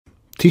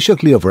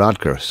Taoiseach Leo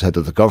Varadkar said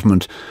that the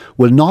government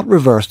will not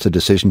reverse the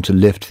decision to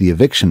lift the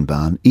eviction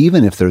ban,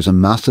 even if there is a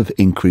massive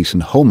increase in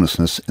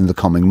homelessness in the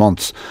coming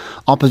months.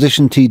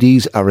 Opposition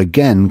TDs are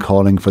again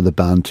calling for the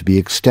ban to be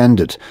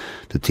extended.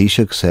 The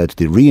Taoiseach said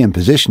the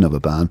re-imposition of a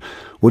ban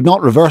would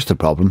not reverse the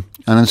problem,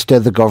 and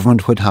instead the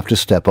government would have to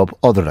step up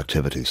other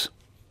activities.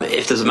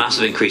 If there's a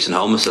massive increase in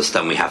homelessness,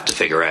 then we have to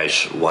figure out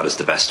what is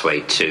the best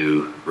way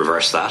to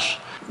reverse that.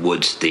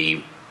 Would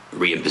the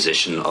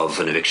re-imposition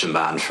of an eviction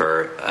ban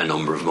for a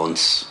number of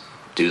months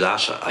do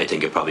that? I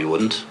think it probably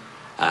wouldn't.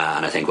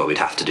 And I think what we'd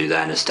have to do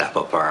then is step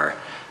up our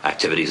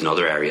activities in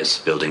other areas,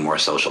 building more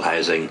social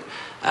housing,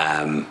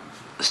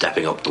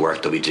 stepping up the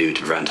work that we do to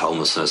prevent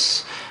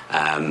homelessness,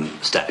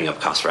 stepping up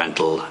cost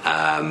rental,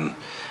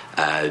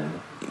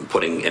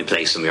 putting in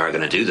place, and we are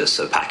going to do this,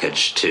 a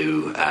package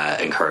to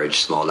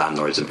encourage small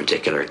landlords in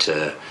particular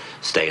to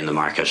stay in the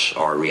market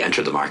or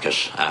re-enter the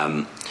market.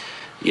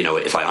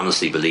 If I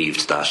honestly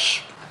believed that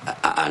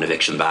an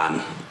eviction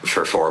ban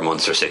for 4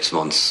 months or 6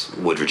 months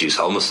would reduce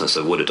homelessness,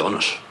 I would have done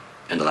it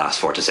in the last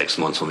 4 to 6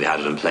 months when we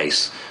had it in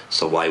place.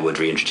 So why would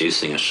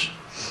reintroducing it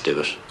do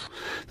it?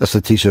 That's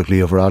the Taoiseach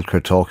Leo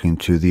Varadkar talking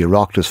to the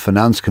Oireachtas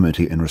Finance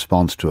Committee in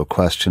response to a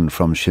question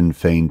from Sinn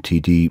Féin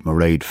TD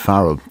Mairead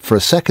Farrell. For a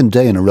second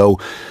day in a row,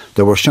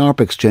 there were sharp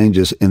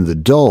exchanges in the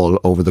Dáil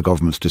over the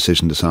government's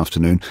decision this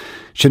afternoon.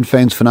 Sinn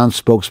Féin's finance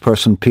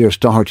spokesperson Pearse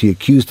Doherty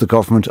accused the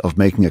government of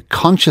making a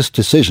conscious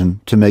decision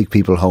to make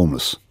people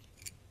homeless.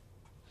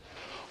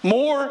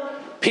 More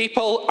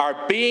people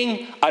are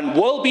being and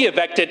will be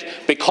evicted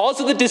because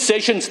of the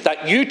decisions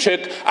that you took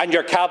and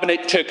your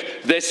cabinet took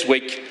this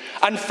week.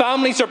 And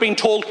families are being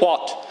told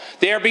what?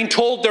 They are being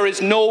told there is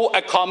no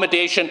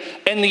accommodation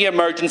in the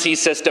emergency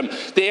system.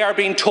 They are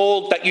being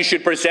told that you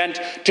should present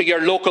to your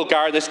local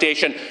Garda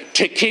station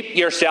to keep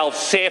yourself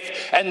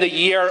safe in the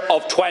year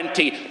of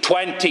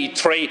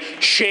 2023.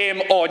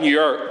 Shame on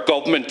your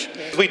government.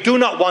 We do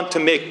not want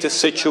to make the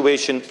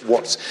situation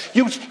worse.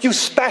 You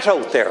spat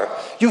out there.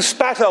 You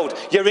spat out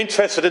you're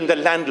interested in the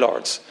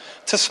landlords.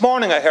 This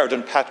morning I heard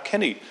on Pat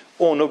Kenny,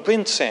 Owen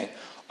O'Brien saying,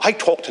 I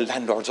talk to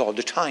landlords all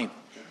the time.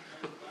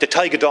 The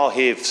Tyga Daw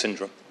Have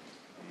syndrome.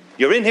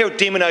 You're in here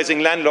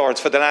demonising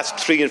landlords for the last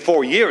 3 and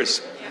 4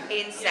 years.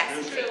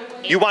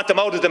 You want them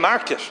out of the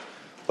market.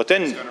 But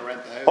then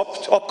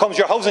up comes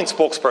your housing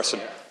spokesperson.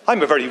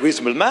 I'm a very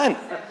reasonable man.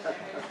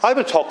 I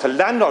will talk to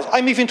landlords.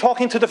 I'm even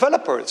talking to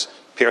developers.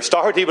 Pearse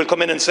Doherty will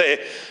come in and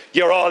say,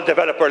 you're all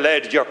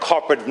developer-led, you're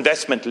corporate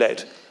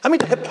investment-led. I mean,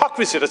 the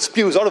hypocrisy that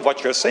spews out of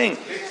what you're saying.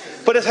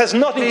 But it has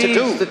nothing to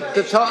do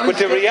with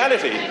the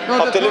reality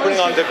of delivering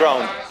on the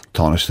ground.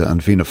 Taoiseach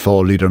and Fianna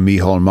Fáil leader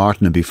Micheál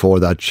Martin, and before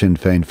that Sinn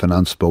Féin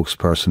finance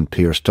spokesperson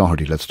Pearse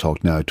Doherty. Let's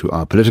talk now to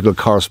our political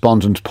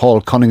correspondent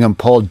Paul Cunningham.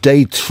 Paul,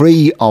 day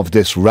 3 of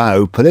this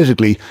row.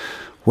 Politically,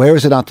 where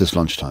is it at this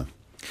lunchtime?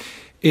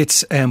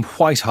 It's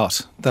white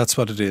hot, that's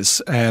what it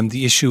is.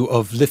 The issue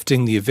of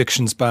lifting the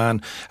evictions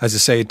ban, as you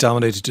say,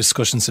 dominated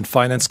discussions in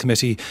Finance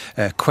Committee,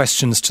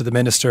 questions to the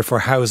Minister for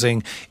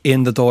Housing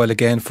in the Dáil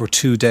again for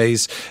 2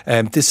 days.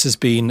 This has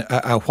been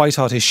a white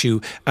hot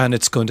issue, and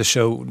it's going to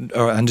show,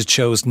 and it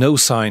shows no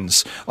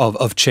signs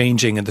of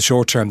changing in the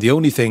short term. The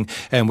only thing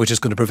which is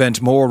going to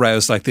prevent more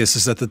rows like this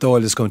is that the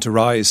Dáil is going to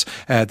rise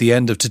at the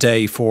end of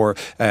today for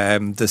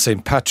the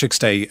St Patrick's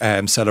Day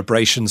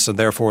celebrations, and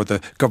therefore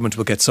the government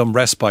will get some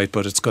respite,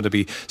 but it's going to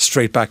be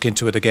straight back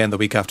into it again the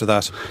week after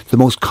that. The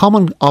most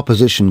common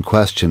opposition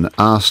question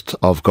asked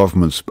of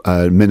governments,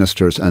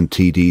 ministers and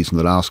TDs in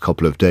the last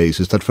couple of days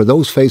is that for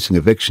those facing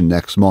eviction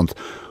next month,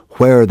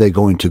 where are they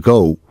going to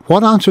go?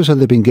 What answers have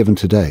they been given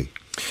today?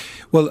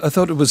 Well, I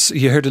thought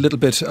you heard a little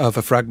bit of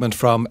a fragment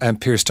from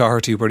Pearse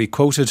Doherty where he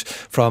quoted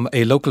from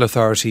a local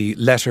authority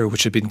letter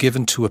which had been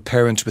given to a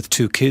parent with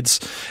 2 kids,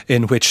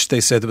 in which they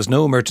said there was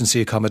no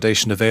emergency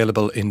accommodation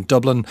available in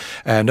Dublin,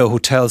 no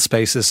hotel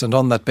spaces, and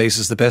on that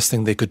basis the best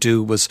thing they could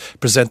do was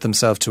present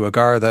themselves to a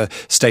Garda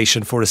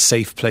station for a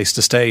safe place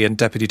to stay. And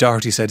Deputy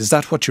Doherty said, is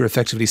that what you're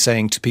effectively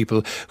saying to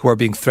people who are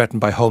being threatened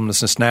by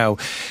homelessness now?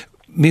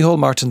 Micheál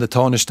Martin, the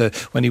Taoiseach,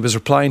 when he was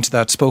replying to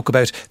that, spoke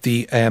about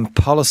the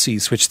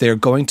policies which they're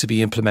going to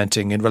be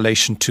implementing in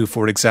relation to,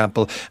 for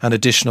example, an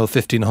additional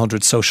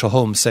 1,500 social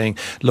homes, saying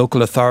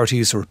local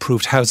authorities or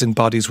approved housing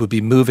bodies would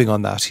be moving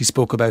on that. He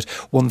spoke about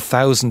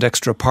 1,000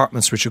 extra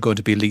apartments which are going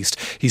to be leased.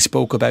 He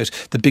spoke about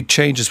the big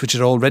changes which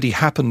had already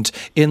happened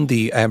in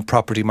the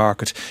property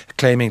market,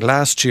 claiming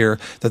last year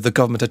that the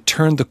government had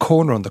turned the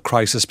corner on the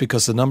crisis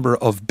because the number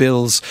of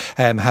bills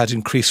had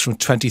increased from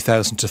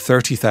 20,000 to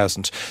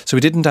 30,000. So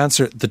he didn't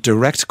answer the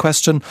direct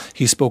question.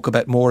 He spoke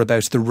more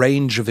about the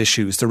range of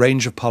issues, the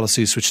range of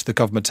policies which the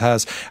government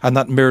has, and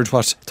that mirrored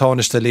what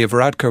Taoiseach Leo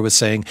Varadkar was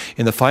saying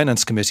in the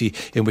Finance Committee,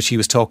 in which he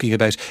was talking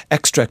about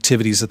extra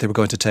activities that they were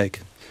going to take.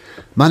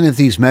 Many of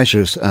these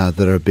measures that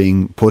are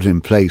being put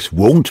in place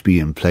won't be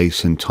in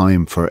place in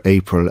time for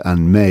April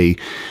and May.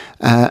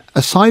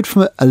 Aside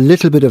from a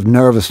little bit of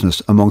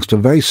nervousness amongst a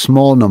very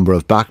small number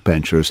of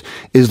backbenchers,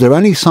 is there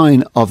any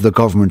sign of the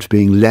government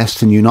being less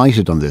than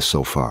united on this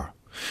so far?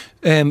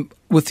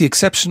 with the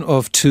exception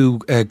of two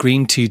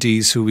Green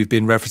TDs who we've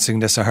been referencing,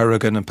 Nessa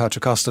Harrigan and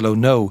Patrick Costello,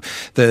 no,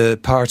 the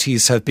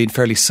parties have been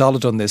fairly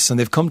solid on this, and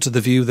they've come to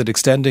the view that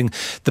extending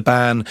the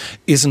ban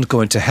isn't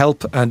going to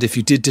help, and if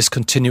you did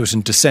discontinue it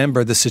in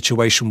December, the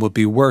situation would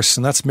be worse.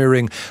 And that's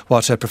mirroring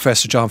what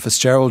Professor John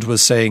Fitzgerald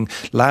was saying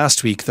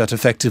last week, that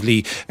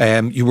effectively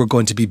you were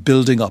going to be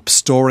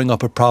storing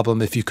up a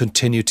problem if you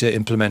continue to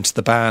implement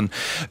the ban.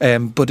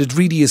 But it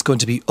really is going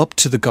to be up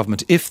to the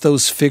government. If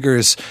those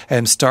figures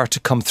start to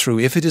come through,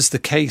 if it is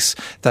the case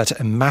that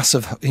a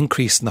massive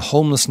increase in the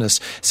homelessness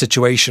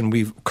situation,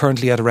 we're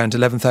currently at around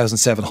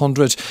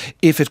 11,700,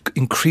 if it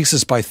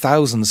increases by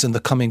thousands in the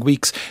coming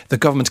weeks, the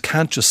government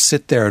can't just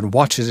sit there and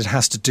watch it. It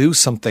has to do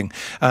something.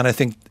 And I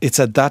think it's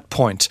at that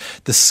point,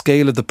 the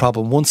scale of the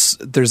problem, once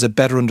there's a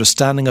better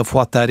understanding of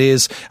what that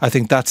is, I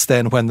think that's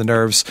then when the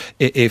nerves,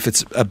 if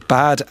it's a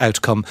bad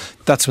outcome,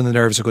 that's when the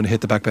nerves are going to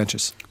hit the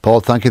backbenches. Paul,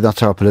 thank you.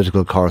 That's our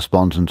political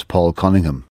correspondent, Paul Cunningham.